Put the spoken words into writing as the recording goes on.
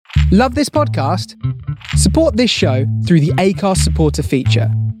Love this podcast? Support this show through the Acast supporter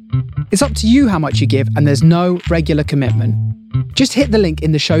feature. It's up to you how much you give, and there's no regular commitment. Just hit the link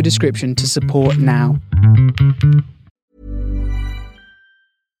in the show description to support now.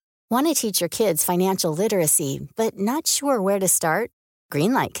 Want to teach your kids financial literacy, but not sure where to start?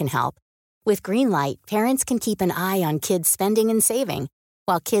 Greenlight can help. With Greenlight, parents can keep an eye on kids' spending and saving,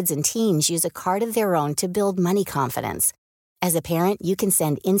 while kids and teens use a card of their own to build money confidence. As a parent, you can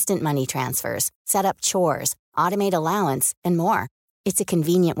send instant money transfers, set up chores, automate allowance, and more. It's a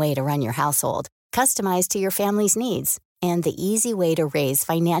convenient way to run your household, customized to your family's needs, and the easy way to raise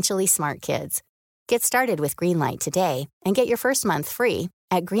financially smart kids. Get started with Greenlight today and get your first month free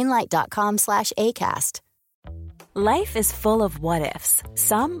at greenlight.com/ACAST. Life is full of what-ifs.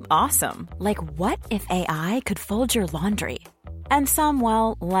 Some awesome, like what if AI could fold your laundry? And some,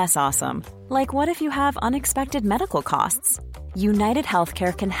 well, less awesome, like what if you have unexpected medical costs? United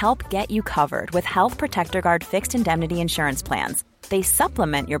Healthcare can help get you covered with Health Protector Guard fixed indemnity insurance plans. They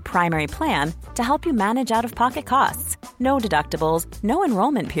supplement your primary plan to help you manage out-of-pocket costs. No deductibles, no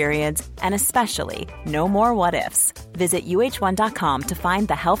enrollment periods, and especially no more what-ifs. Visit uh1.com to find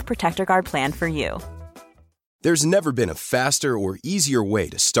the Health Protector Guard plan for you. There's never been a faster or easier way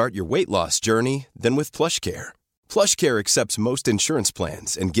to start your weight loss journey than with PlushCare. PlushCare accepts most insurance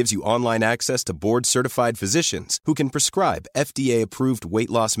plans and gives you online access to board-certified physicians who can prescribe FDA-approved weight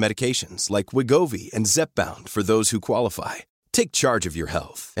loss medications like Wegovy and Zepbound for those who qualify. Take charge of your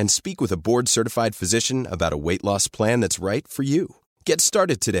health and speak with a board-certified physician about a weight loss plan that's right for you. Get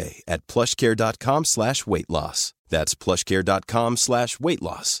started today at plushcare.com/weight-loss. That's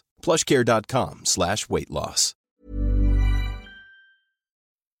plushcare.com/weight-loss. plushcare.com/weight-loss.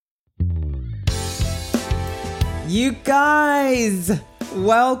 You guys,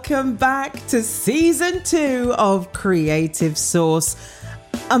 welcome back to season 2 of Creative Sauce.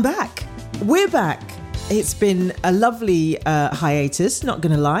 I'm back. We're back. It's been a lovely hiatus, not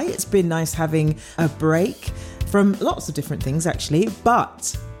going to lie. It's been nice having a break from lots of different things, actually.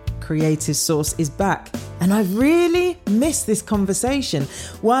 But Creative Sauce is back. And I've really missed this conversation.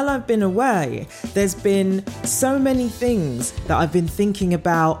 While I've been away, there's been so many things that I've been thinking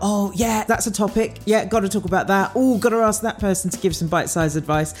about. Oh, yeah, that's a topic. Yeah, got to talk about that. Oh, got to ask that person to give some bite-sized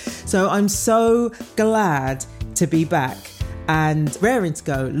advice. So I'm so glad to be back and raring to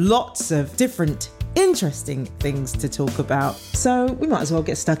go. Lots of different interesting things to talk about. So we might as well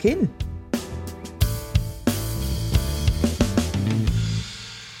get stuck in.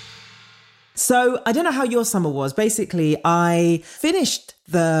 So I don't know how your summer was. Basically, I finished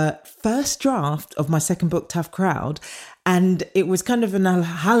the first draft of my second book, Tough Crowd, and it was kind of a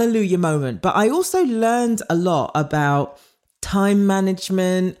hallelujah moment. But I also learned a lot about time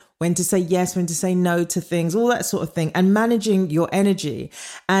management, when to say yes, when to say no to things, all that sort of thing, and managing your energy.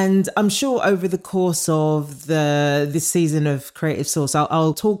 And I'm sure over the course of this season of Creative Sauce,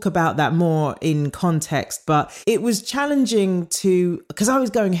 I'll talk about that more in context. But it was challenging because I was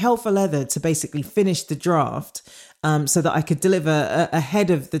going hell for leather to basically finish the draft, so that I could deliver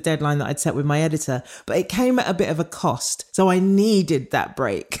ahead of the deadline that I'd set with my editor. But it came at a bit of a cost. So I needed that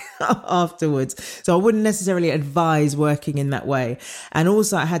break afterwards. So I wouldn't necessarily advise working in that way. And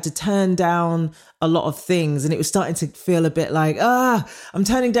also I had to turn down a lot of things, and it was starting to feel a bit like, I'm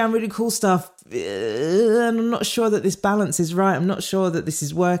turning down really cool stuff, and I'm not sure that this balance is right. I'm not sure that this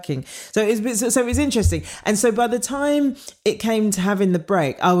is working. So it was interesting. And so by the time it came to having the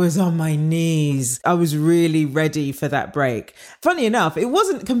break, I was on my knees. I was really ready for that break. Funny enough, it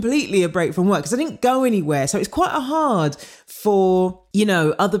wasn't completely a break from work because I didn't go anywhere. So it's quite hard for,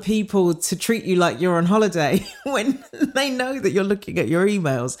 other people to treat you like you're on holiday when they know that you're looking at your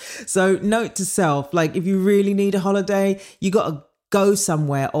emails. So note to self, like if you really need a holiday, you got to go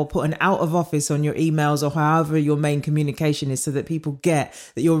somewhere or put an out of office on your emails or however your main communication is, so that people get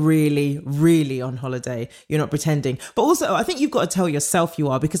that you're really, really on holiday. You're not pretending. But also, I think you've got to tell yourself you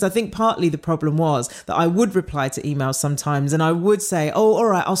are, because I think partly the problem was that I would reply to emails sometimes and I would say, oh, all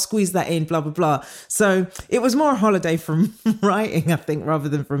right, I'll squeeze that in, blah, blah, blah. So it was more a holiday from writing, I think, rather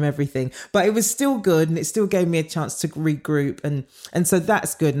than from everything. But it was still good, and it still gave me a chance to regroup. And so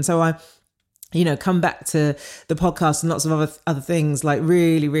that's good. And so I come back to the podcast and lots of other things, like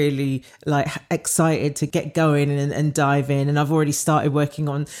really, really like excited to get going and dive in. And I've already started working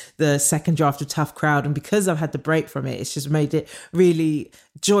on the second draft of Tough Crowd. And because I've had the break from it, it's just made it really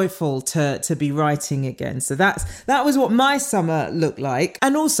joyful to be writing again. So that was what my summer looked like.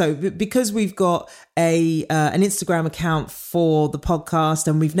 And also because we've got an Instagram account for the podcast,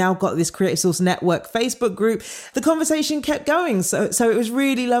 and we've now got this Creative Source Network Facebook group, the conversation kept going. So it was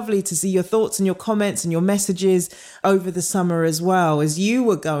really lovely to see your thoughts and your comments and your messages over the summer, as well as you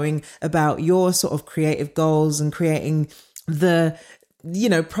were going about your sort of creative goals and creating the,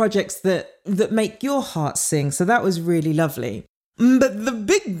 projects that make your heart sing. So that was really lovely. But the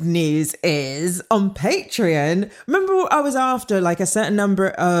big news is on Patreon. Remember, I was after like a certain number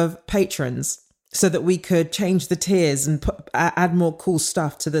of patrons so that we could change the tiers and add more cool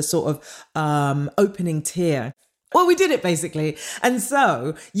stuff to the sort of opening tier. Well, we did it basically. And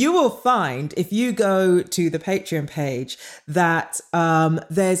so you will find, if you go to the Patreon page, that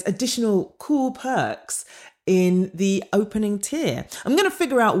there's additional cool perks in the opening tier. I'm going to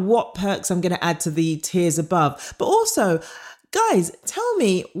figure out what perks I'm going to add to the tiers above. But also, guys, tell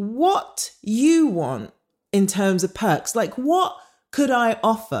me what you want in terms of perks. Like, what could I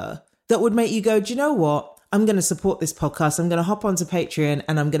offer that would make you go, do you know what? I'm going to support this podcast. I'm going to hop onto Patreon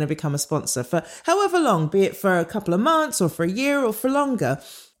and I'm going to become a sponsor for however long, be it for a couple of months or for a year or for longer.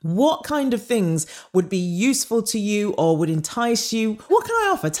 What kind of things would be useful to you or would entice you? What can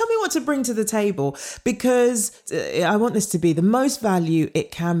I offer? Tell me what to bring to the table, because I want this to be the most value it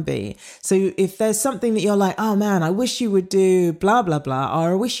can be. So if there's something that you're like, oh man, I wish you would do blah, blah, blah,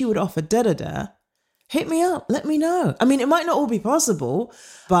 or I wish you would offer da-da-da, hit me up. Let me know. I mean, it might not all be possible,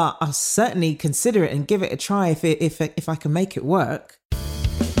 but I'll certainly consider it and give it a try if I can make it work.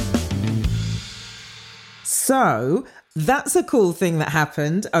 So that's a cool thing that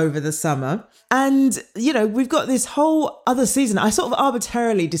happened over the summer. And, we've got this whole other season. I sort of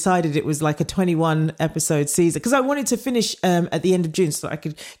arbitrarily decided it was like a 21 episode season because I wanted to finish at the end of June so that I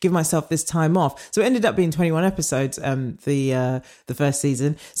could give myself this time off. So it ended up being 21 episodes, the first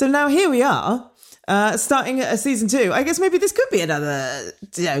season. So now here we are, starting a season 2. I guess maybe this could be another,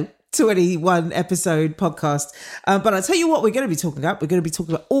 21 episode podcast. But I'll tell you what we're going to be talking about. We're going to be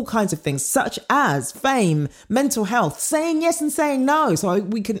talking about all kinds of things such as fame, mental health, saying yes and saying no. So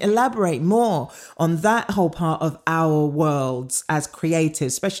we can elaborate more on that whole part of our worlds as creatives,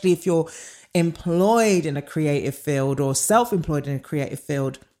 especially if you're employed in a creative field or self-employed in a creative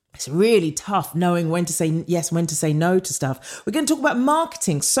field. It's really tough knowing when to say yes, when to say no to stuff. We're going to talk about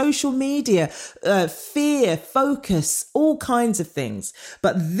marketing, social media, fear, focus, all kinds of things.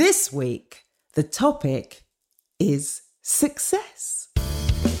 But this week, the topic is success.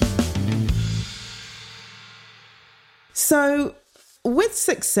 So with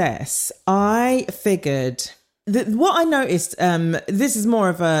success, I figured what I noticed, this is more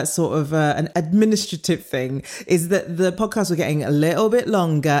of a sort of an administrative thing, is that the podcasts were getting a little bit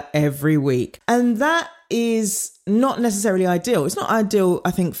longer every week. And that is not necessarily ideal. It's not ideal,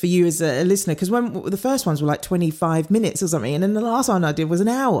 I think, for you as a listener, because when the first ones were like 25 minutes or something, and then the last one I did was an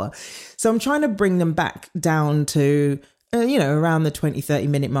hour. So I'm trying to bring them back down to, around the 20, 30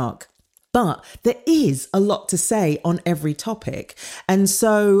 minute mark. But there is a lot to say on every topic. And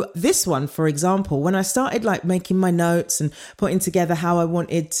so this one, for example, when I started like making my notes and putting together how I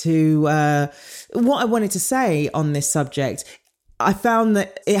wanted to, what I wanted to say on this subject, I found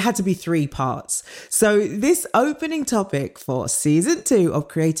that it had to be 3 parts. So this opening topic for season 2 of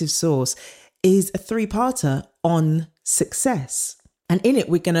Creative Source is a 3-parter on success. And in it,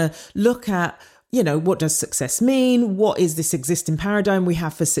 we're going to look at what does success mean? What is this existing paradigm we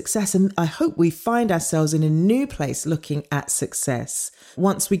have for success? And I hope we find ourselves in a new place looking at success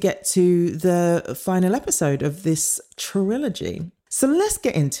once we get to the final episode of this trilogy. So let's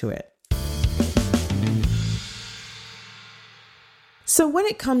get into it. So when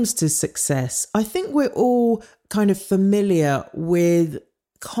it comes to success, I think we're all kind of familiar with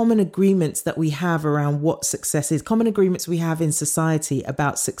common agreements that we have around what success is, common agreements we have in society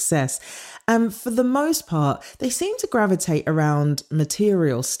about success. And for the most part, they seem to gravitate around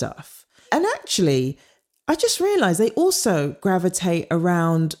material stuff. And actually, I just realized they also gravitate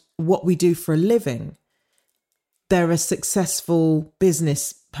around what we do for a living. They're a successful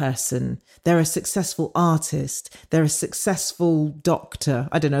business person. They're a successful artist. They're a successful doctor.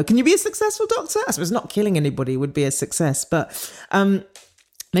 I don't know. Can you be a successful doctor? I suppose not killing anybody would be a success, but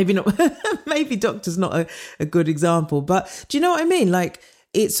maybe not. Maybe doctor's not a good example, but do you know what I mean? Like,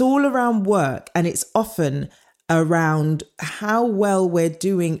 it's all around work, and it's often around how well we're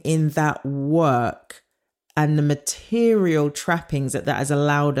doing in that work and the material trappings that has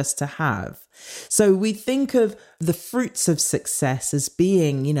allowed us to have. So we think of the fruits of success as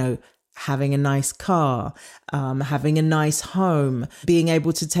being, having a nice car, having a nice home, being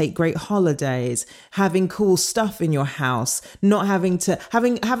able to take great holidays, having cool stuff in your house, not having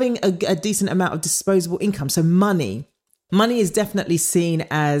a decent amount of disposable income. So money is definitely seen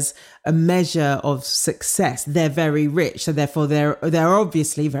as a measure of success. They're very rich, so therefore they're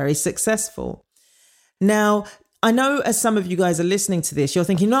obviously very successful. Now, I know as some of you guys are listening to this, you're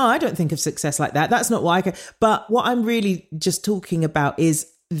thinking, no, I don't think of success like that. That's not why I can. But what I'm really just talking about is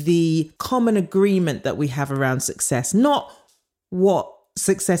the common agreement that we have around success, not what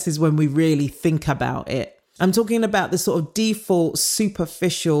success is when we really think about it. I'm talking about the sort of default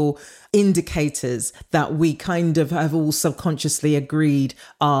superficial indicators that we kind of have all subconsciously agreed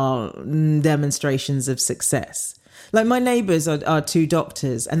are demonstrations of success. Like my neighbours are two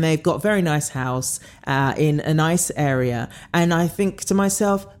doctors and they've got a very nice house in a nice area. And I think to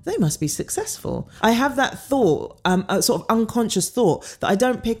myself, they must be successful. I have that thought, a sort of unconscious thought that I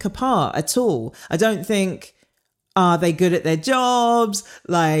don't pick apart at all. I don't think, are they good at their jobs?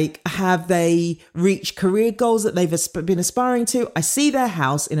 Like, have they reached career goals that they've been aspiring to? I see their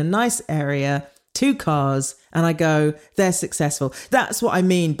house in a nice area, 2 cars, and I go, they're successful. That's what I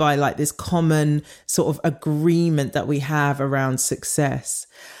mean by like this common sort of agreement that we have around success.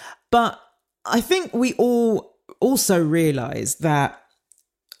 But I think we all also realize that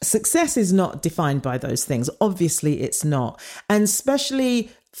success is not defined by those things. Obviously, it's not. And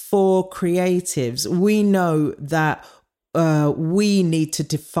especially for creatives, we know that we need to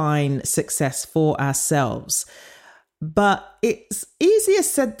define success for ourselves. But it's easier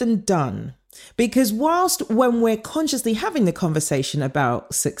said than done. Because whilst when we're consciously having the conversation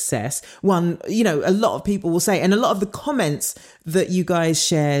about success, a lot of people will say, and a lot of the comments that you guys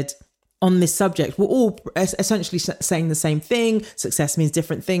shared on this subject were all essentially saying the same thing. Success means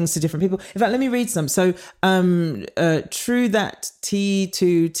different things to different people. In fact, let me read some. So True That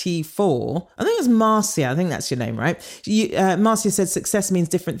T2T4, I think it's Marcia. I think that's your name, right? Marcia said success means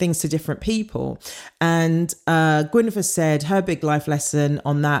different things to different people. And Gwyneth said her big life lesson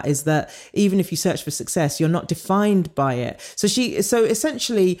on that is that even if you search for success, you're not defined by it. So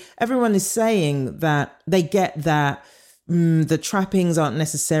essentially everyone is saying that they get that the trappings aren't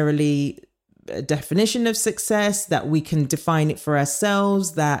necessarily a definition of success, that we can define it for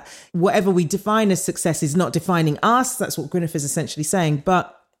ourselves, that whatever we define as success is not defining us. That's what Gwyneth is essentially saying.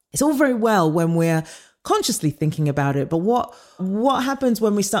 But it's all very well when we're consciously thinking about it. But what happens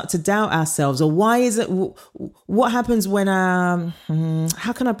when we start to doubt ourselves? Or why is it, what happens when,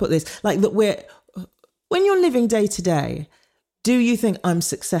 how can I put this? Like that when you're living day to day, do you think I'm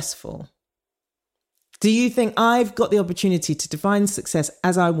successful? Do you think I've got the opportunity to define success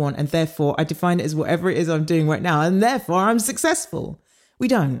as I want, and therefore I define it as whatever it is I'm doing right now, and therefore I'm successful? We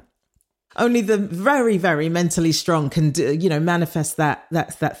don't. Only the very, very mentally strong can, manifest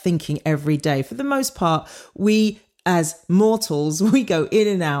that thinking every day. For the most part, we as mortals, we go in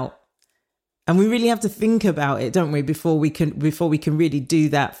and out, and we really have to think about it, don't we? Before we can really do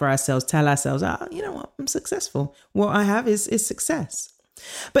that for ourselves, tell ourselves, you know what, I'm successful. What I have is success.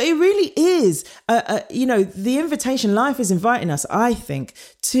 But it really is, the invitation, life is inviting us, I think,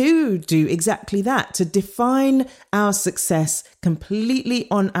 to do exactly that, to define our success completely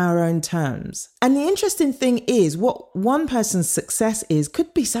on our own terms. And the interesting thing is what one person's success is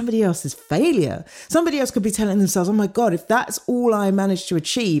could be somebody else's failure. Somebody else could be telling themselves, oh my God, if that's all I manage to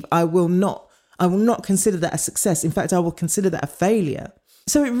achieve, I will not consider that a success. In fact, I will consider that a failure.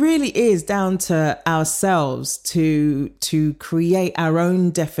 So it really is down to ourselves to create our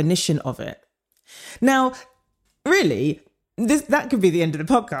own definition of it. Now, really, that could be the end of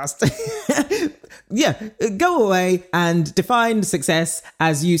the podcast. Yeah, go away and define success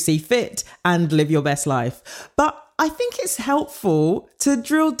as you see fit and live your best life. But I think it's helpful to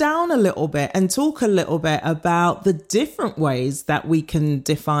drill down a little bit and talk a little bit about the different ways that we can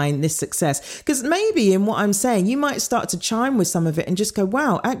define this success. Because maybe in what I'm saying, you might start to chime with some of it and just go,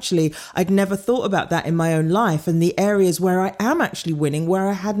 wow, actually, I'd never thought about that in my own life and the areas where I am actually winning, where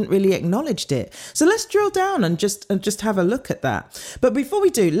I hadn't really acknowledged it. So let's drill down and just have a look at that. But before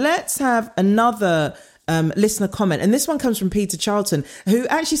we do, let's have another listener comment. And this one comes from Peter Charlton, who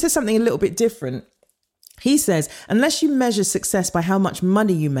actually says something a little bit different. He says, unless you measure success by how much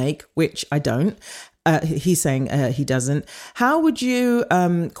money you make, which I don't, he's saying he doesn't, how would you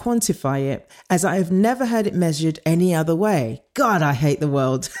quantify it? As I have never heard it measured any other way. God, I hate the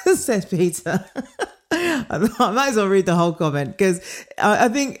world, says Peter. I might as well read the whole comment because I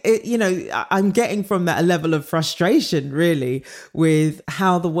think, I'm getting from that a level of frustration really with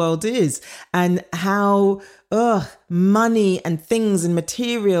how the world is and how money and things and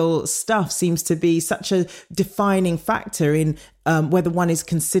material stuff seems to be such a defining factor in whether one is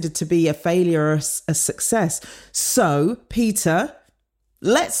considered to be a failure or a success. So, Peter,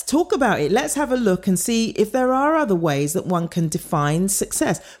 let's talk about it. Let's have a look and see if there are other ways that one can define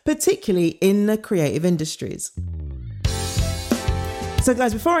success, particularly in the creative industries. So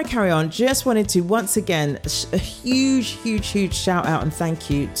guys, before I carry on, just wanted to once again, a huge shout out and thank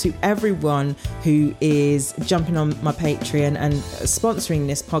you to everyone who is jumping on my Patreon and sponsoring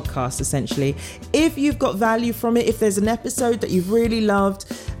this podcast, essentially. If you've got value from it, if there's an episode that you've really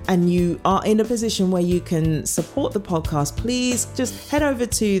loved and you are in a position where you can support the podcast, please just head over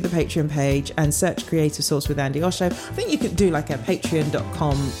to the Patreon page and search Creative Source with Andy Osho. I think you could do like a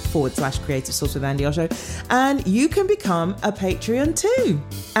patreon.com/Creative Source with Andy Osho, and you can become a Patreon too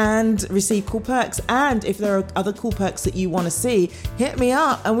and receive cool perks. And if there are other cool perks that you want to see, hit me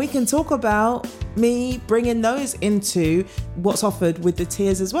up and we can talk about me bringing those into what's offered with the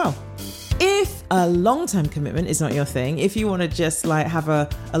tiers as well. If a long-term commitment is not your thing, if you want to just like have a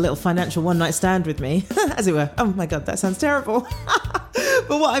little financial one-night stand with me, as it were. Oh my God, that sounds terrible.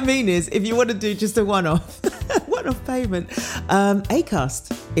 But what I mean is, if you want to do just a one-off payment,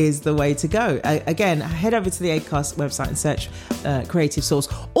 Acast is the way to go. Again, head over to the Acast website and search Creative Source.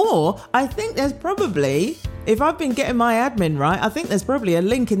 Or I think there's probably, if I've been getting my admin right, I think there's probably a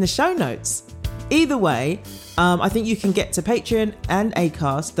link in the show notes. Either way, I think you can get to Patreon and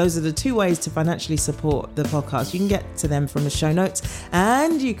Acast. Those are the two ways to financially support the podcast. You can get to them from the show notes,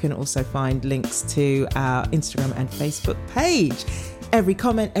 and you can also find links to our Instagram and Facebook page. Every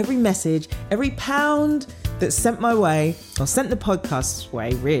comment, every message, every pound that's sent my way, or sent the podcast's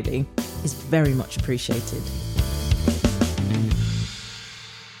way, really, is very much appreciated.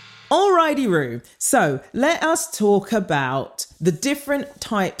 Alrighty, Roo. So let us talk about the different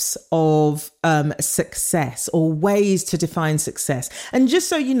types of success or ways to define success. And just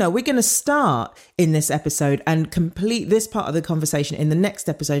so you know, we're going to start in this episode and complete this part of the conversation in the next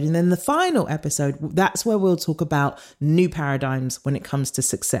episode. And then the final episode, that's where we'll talk about new paradigms when it comes to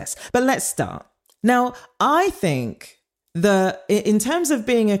success. But let's start. Now, I think in terms of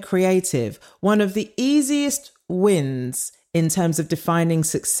being a creative, one of the easiest wins in terms of defining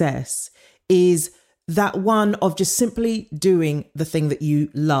success is that one of just simply doing the thing that you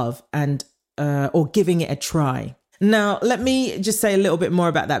love and or giving it a try. Now, let me just say a little bit more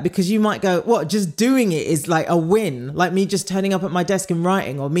about that, because you might go, what, just doing it is like a win? Like me just turning up at my desk and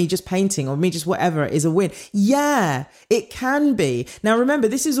writing, or me just painting, or me just whatever is a win? Yeah, it can be. Now, remember,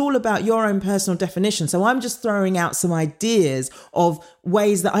 this is all about your own personal definition. So I'm just throwing out some ideas of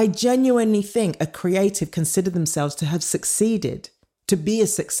ways that I genuinely think a creative consider themselves to have succeeded, to be a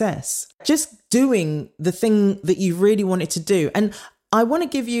success. Just doing the thing that you really wanted to do. And I want to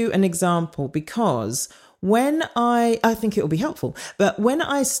give you an example, because when I think it will be helpful, but when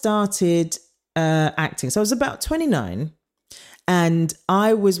I started acting, so I was about 29 and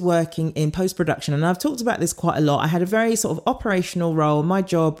I was working in post-production, and I've talked about this quite a lot. I had a very sort of operational role. My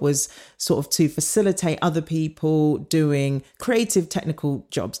job was sort of to facilitate other people doing creative, technical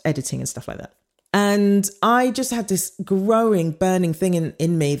jobs, editing and stuff like that. And I just had this growing, burning thing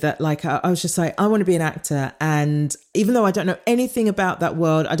in me that like, I was just like, I want to be an actor. And even though I don't know anything about that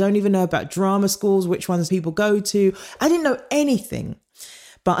world, I don't even know about drama schools, which ones people go to. I didn't know anything,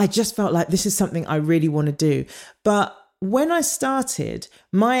 but I just felt like this is something I really want to do. But when I started,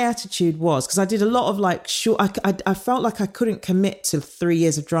 my attitude was, because I did a lot of like short, I felt like I couldn't commit to 3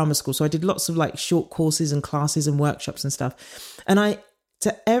 years of drama school. So I did lots of like short courses and classes and workshops and stuff. And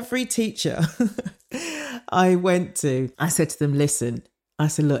to every teacher I went to, I said to them, listen, I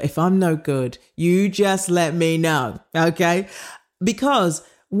said, look, if I'm no good, you just let me know, okay? Because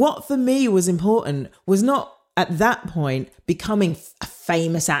what for me was important was not at that point becoming a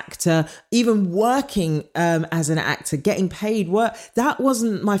famous actor, even working as an actor, getting paid work. That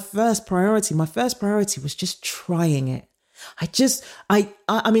wasn't my first priority. My first priority was just trying it.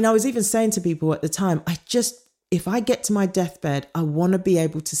 I mean, I was even saying to people at the time, if I get to my deathbed, I want to be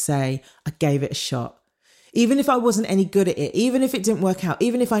able to say, I gave it a shot. Even if I wasn't any good at it, even if it didn't work out,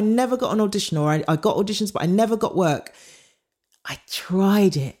 even if I never got an audition, or I got auditions, but I never got work, I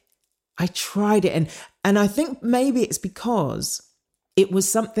tried it. And I think maybe it's because it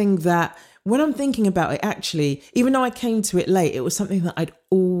was something that when I'm thinking about it, actually, even though I came to it late, it was something that I'd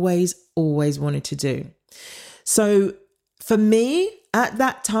always wanted to do. So for me at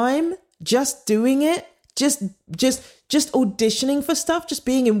that time, just doing it just auditioning for stuff, just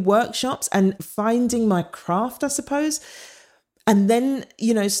being in workshops and finding my craft, I suppose. And then,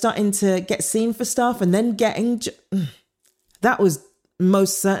 starting to get seen for stuff and then that was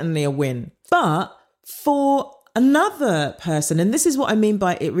most certainly a win. But for another person, and this is what I mean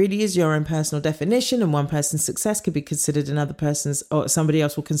by it really is your own personal definition, and one person's success could be considered another person's, or somebody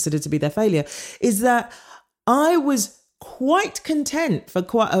else will consider to be their failure, is that I was quite content for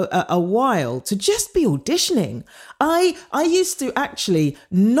quite a while to just be auditioning. I used to actually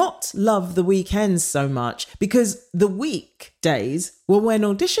not love the weekends so much because the weekdays were when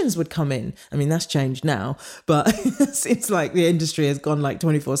auditions would come in. I mean, that's changed now, but it seems like the industry has gone like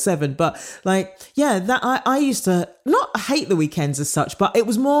 24/7. But I used to not hate the weekends as such, but it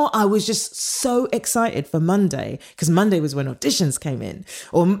was more, I was just so excited for Monday because Monday was when auditions came in,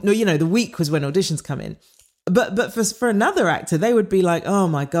 or, the week was when auditions come in. But for another actor, they would be like, oh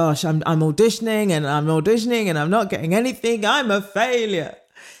my gosh, I'm auditioning and I'm not getting anything. I'm a failure.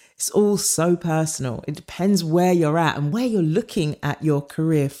 It's all so personal. It depends where you're at and where you're looking at your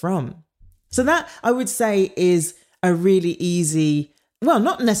career from. So that, I would say, is a really easy, well,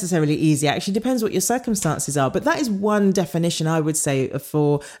 not necessarily easy, actually depends what your circumstances are. But that is one definition I would say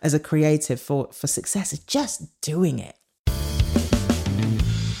as a creative for success, is just doing it.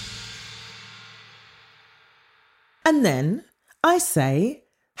 And then I say,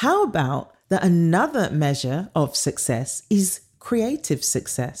 how about that another measure of success is creative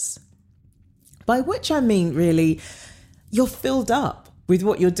success? By which I mean, really, you're filled up with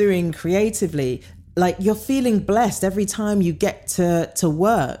what you're doing creatively. Like, you're feeling blessed every time you get to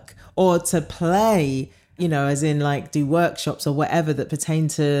work or to play, as in like do workshops or whatever that pertain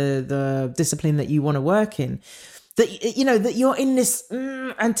to the discipline that you want to work in. That you're in this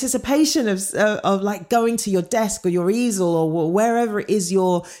anticipation of like going to your desk or your easel or wherever it is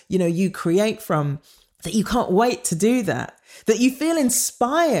you create from, that you can't wait to do that. That you feel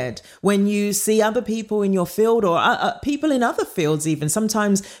inspired when you see other people in your field or people in other fields even.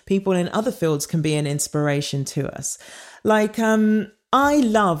 Sometimes people in other fields can be an inspiration to us. Like, I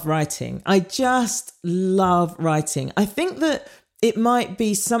love writing. I just love writing. I think that it might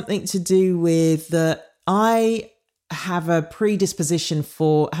be something to do with that I have a predisposition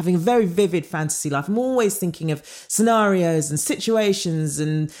for having a very vivid fantasy life. I'm always thinking of scenarios and situations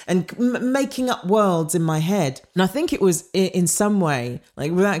and making up worlds in my head. And I think it was in some way,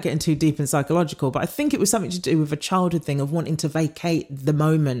 like without getting too deep and psychological, but I think it was something to do with a childhood thing of wanting to vacate the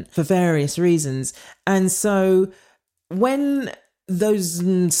moment for various reasons. And so when those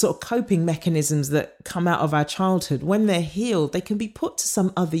sort of coping mechanisms that come out of our childhood, when they're healed, they can be put to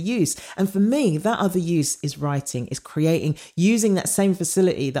some other use. And for me, that other use is writing, is creating, using that same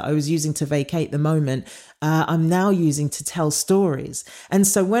facility that I was using to vacate the moment. I'm now using to tell stories. And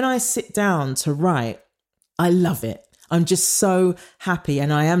so when I sit down to write, I love it. I'm just so happy.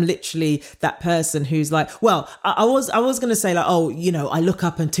 And I am literally that person who's like, well, I was going to say like, oh, I look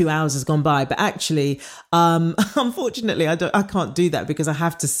up and 2 hours has gone by. But actually, unfortunately, I can't do that because I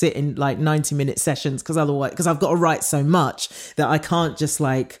have to sit in like 90-minute sessions because I've got to write so much that I can't just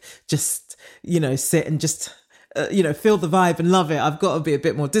sit and just feel the vibe and love it. I've got to be a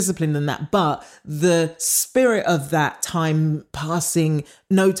bit more disciplined than that. But the spirit of that time passing,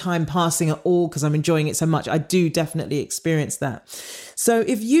 no time passing at all, because I'm enjoying it so much, I do definitely experience that. So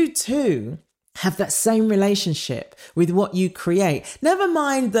if you too have that same relationship with what you create, never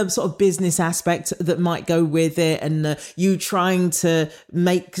mind the sort of business aspect that might go with it and you trying to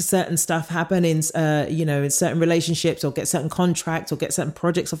make certain stuff happen in certain relationships or get certain contracts or get certain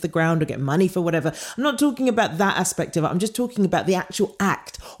projects off the ground or get money for whatever. I'm not talking about that aspect of it. I'm just talking about the actual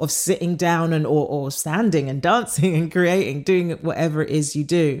act of sitting down and or standing and dancing and creating, doing whatever it is you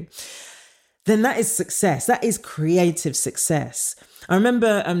do. Then that is success. That is creative success. I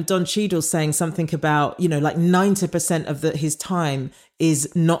remember Don Cheadle saying something about, like 90% of his time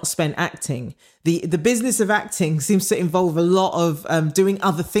is not spent acting. The business of acting seems to involve a lot of doing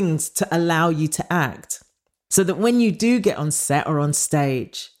other things to allow you to act. So that when you do get on set or on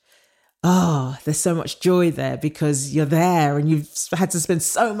stage, there's so much joy there because you're there and you've had to spend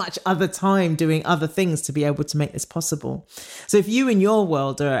so much other time doing other things to be able to make this possible. So if you in your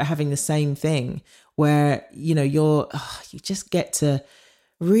world are having the same thing where, you just get to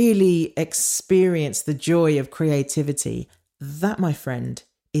really experience the joy of creativity, that, my friend,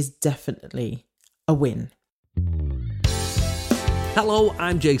 is definitely a win. Hello,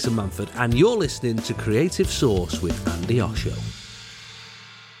 I'm Jason Manford and you're listening to Creative Source with Andy Osho.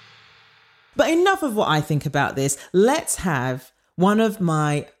 But enough of what I think about this. Let's have one of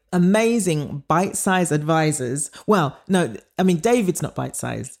my amazing bite-sized advisors. Well, no, I mean, David's not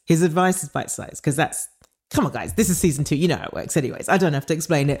bite-sized. His advice is bite-sized because that's Come on, guys, this is season 2. You know how it works anyways. I don't have to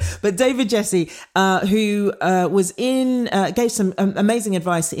explain it. But David Jesse, who was gave some amazing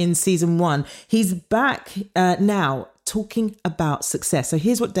advice in season 1. He's back now talking about success. So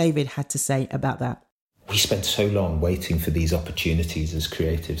here's what David had to say about that. We spend so long waiting for these opportunities as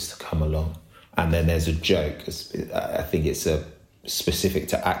creatives to come along. And then there's a joke. I think it's specific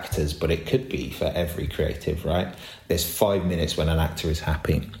to actors, but it could be for every creative, right? There's 5 minutes when an actor is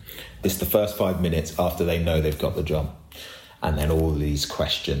happy. It's the first 5 minutes after they know they've got the job. And then all these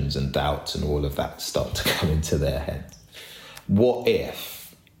questions and doubts and all of that start to come into their heads. What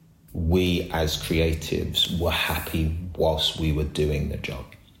if we as creatives were happy whilst we were doing the job?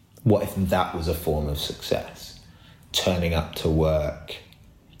 What if that was a form of success? Turning up to work,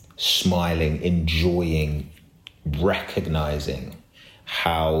 smiling, enjoying, recognizing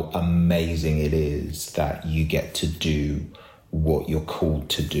how amazing it is that you get to do what you're called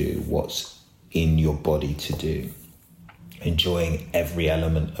to do, what's in your body to do. Enjoying every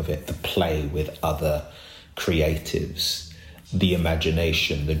element of it, the play with other creatives, the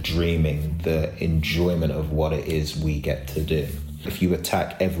imagination, the dreaming, the enjoyment of what it is we get to do. If you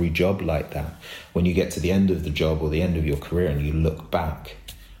attack every job like that, when you get to the end of the job or the end of your career and you look back,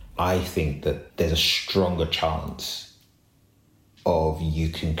 I think that there's a stronger chance of you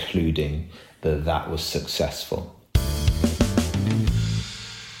concluding that that was successful.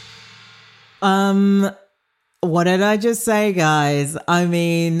 What did I just say, guys? I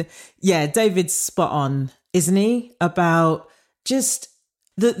mean, yeah, David's spot on, isn't he? About just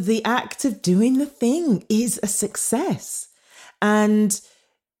the act of doing the thing is a success. And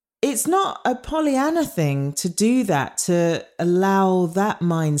it's not a Pollyanna thing to do that, to allow that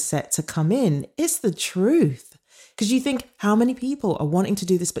mindset to come in. It's the truth. Because you think, how many people are wanting to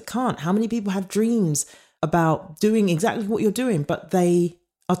do this but can't? How many people have dreams about doing exactly what you're doing, but they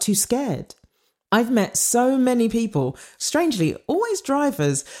are too scared? I've met so many people, strangely, always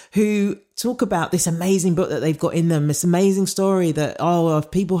drivers, who talk about this amazing book that they've got in them, this amazing story that, oh,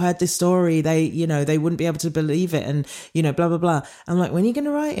 if people heard this story, they wouldn't be able to believe it and, blah, blah, blah. I'm like, when are you going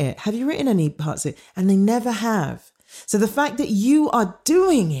to write it? Have you written any parts of it? And they never have. So the fact that you are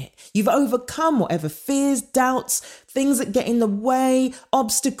doing it, you've overcome whatever fears, doubts, things that get in the way,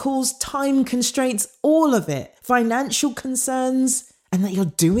 obstacles, time constraints, all of it, financial concerns, and that you're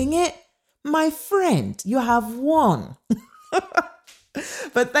doing it, my friend, you have won.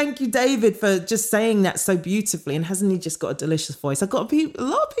 But thank you, David, for just saying that so beautifully. And hasn't he just got a delicious voice? I've got a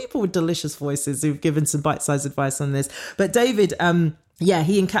lot of people with delicious voices who've given some bite-sized advice on this. But David,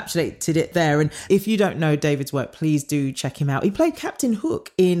 he encapsulated it there. And if you don't know David's work, please do check him out. He played Captain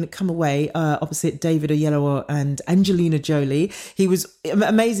Hook in Come Away, opposite David Oyelowo and Angelina Jolie. He was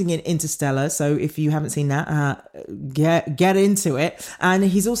amazing in Interstellar. So if you haven't seen that, get into it. And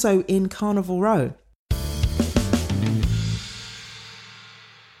he's also in Carnival Row.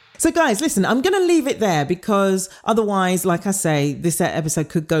 So guys, listen, I'm going to leave it there because otherwise, like I say, this episode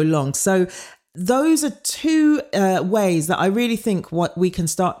could go long. So those are two ways that I really think what we can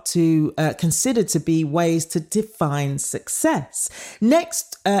start to consider to be ways to define success.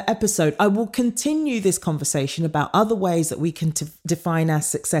 Next episode, I will continue this conversation about other ways that we can define our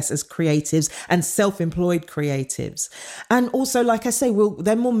success as creatives and self-employed creatives. And also, like I say,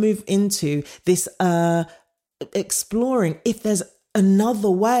 we'll move into this exploring if there's another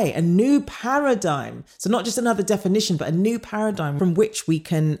way, a new paradigm. So not just another definition, but a new paradigm from which we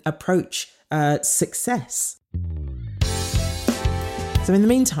can approach success. So in the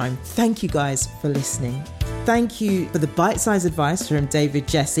meantime, thank you guys for listening. Thank you for the bite-sized advice from David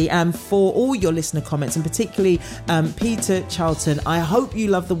Jesse and for all your listener comments, and particularly Peter Charlton. I hope you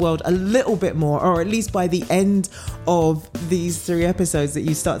love the world a little bit more, or at least by the end of these 3 episodes that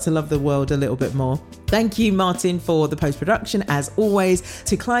you start to love the world a little bit more. Thank you, Martin, for the post-production, as always,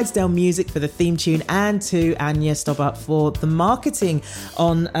 to Clydesdale Music for the theme tune, and to Anya Stobart for the marketing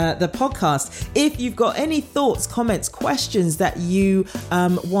on the podcast. If you've got any thoughts, comments, questions that you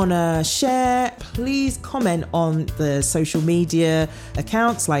want to share, please comment on the social media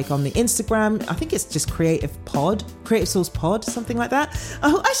accounts, like on the Instagram. I think it's just Creative Source Pod, something like that.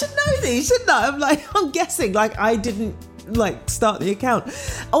 Oh, I should know these, shouldn't I? I'm guessing, I didn't start the account.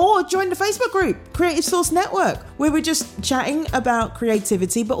 Or join the Facebook group, Creative Source Network, where we're just chatting about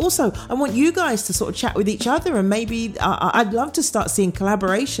creativity, but also I want you guys to sort of chat with each other, and maybe I'd love to start seeing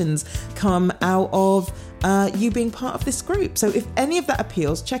collaborations come out of you being part of this group. So if any of that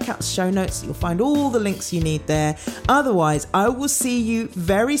appeals, check out the show notes. You'll find all the links you need there. Otherwise, I will see you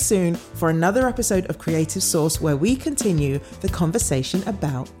very soon for another episode of Creative Source, where we continue the conversation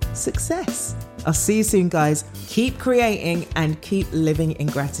about success. I'll see you soon, guys. Keep creating and keep living in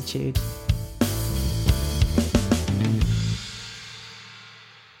gratitude.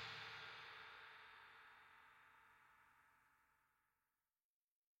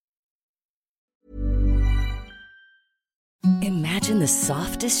 imagine the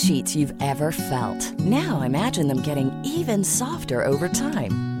softest sheets you've ever felt. Now imagine them getting even softer over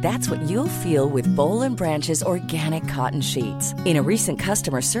time. That's what you'll feel with Boll & Branch's organic cotton sheets. In a recent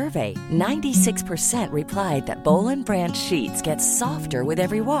customer survey, 96% replied that Boll & Branch sheets get softer with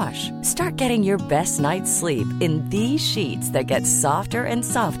every wash. Start getting your best night's sleep in these sheets that get softer and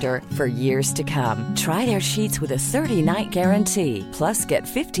softer for years to come. Try their sheets with a 30-night guarantee. Plus, get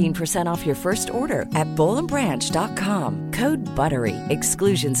 15% off your first order at bollandbranch.com. Code BUTTERY.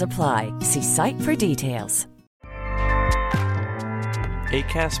 Exclusions apply. See site for details.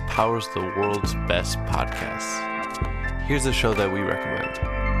 Acast powers the world's best podcasts. Here's a show that we recommend.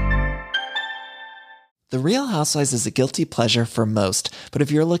 The Real Housewives is a guilty pleasure for most, but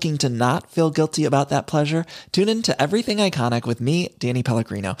if you're looking to not feel guilty about that pleasure, tune in to Everything Iconic with me, Danny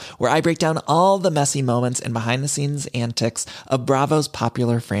Pellegrino, where I break down all the messy moments and behind-the-scenes antics of Bravo's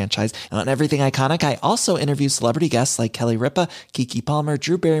popular franchise. And on Everything Iconic, I also interview celebrity guests like Kelly Ripa, Keke Palmer,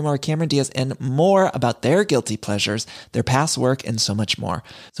 Drew Barrymore, Cameron Diaz, and more about their guilty pleasures, their past work, and so much more.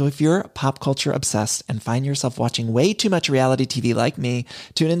 So if you're pop culture obsessed and find yourself watching way too much reality TV like me,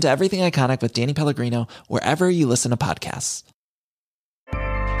 tune into Everything Iconic with Danny Pellegrino, wherever you listen to podcasts.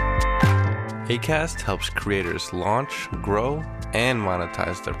 Acast helps creators launch, grow, and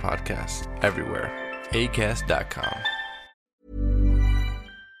monetize their podcasts everywhere. Acast.com.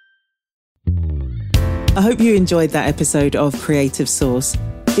 I hope you enjoyed that episode of Creative Source.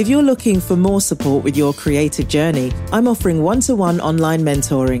 If you're looking for more support with your creative journey, I'm offering one-to-one online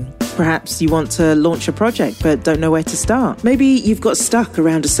mentoring. Perhaps you want to launch a project but don't know where to start. Maybe you've got stuck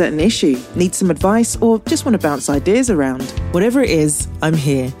around a certain issue, need some advice, or just want to bounce ideas around. Whatever it is, I'm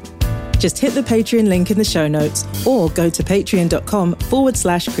here. Just hit the Patreon link in the show notes or go to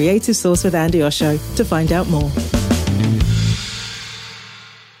patreon.com/Creative Source with Andy Osho to find out more.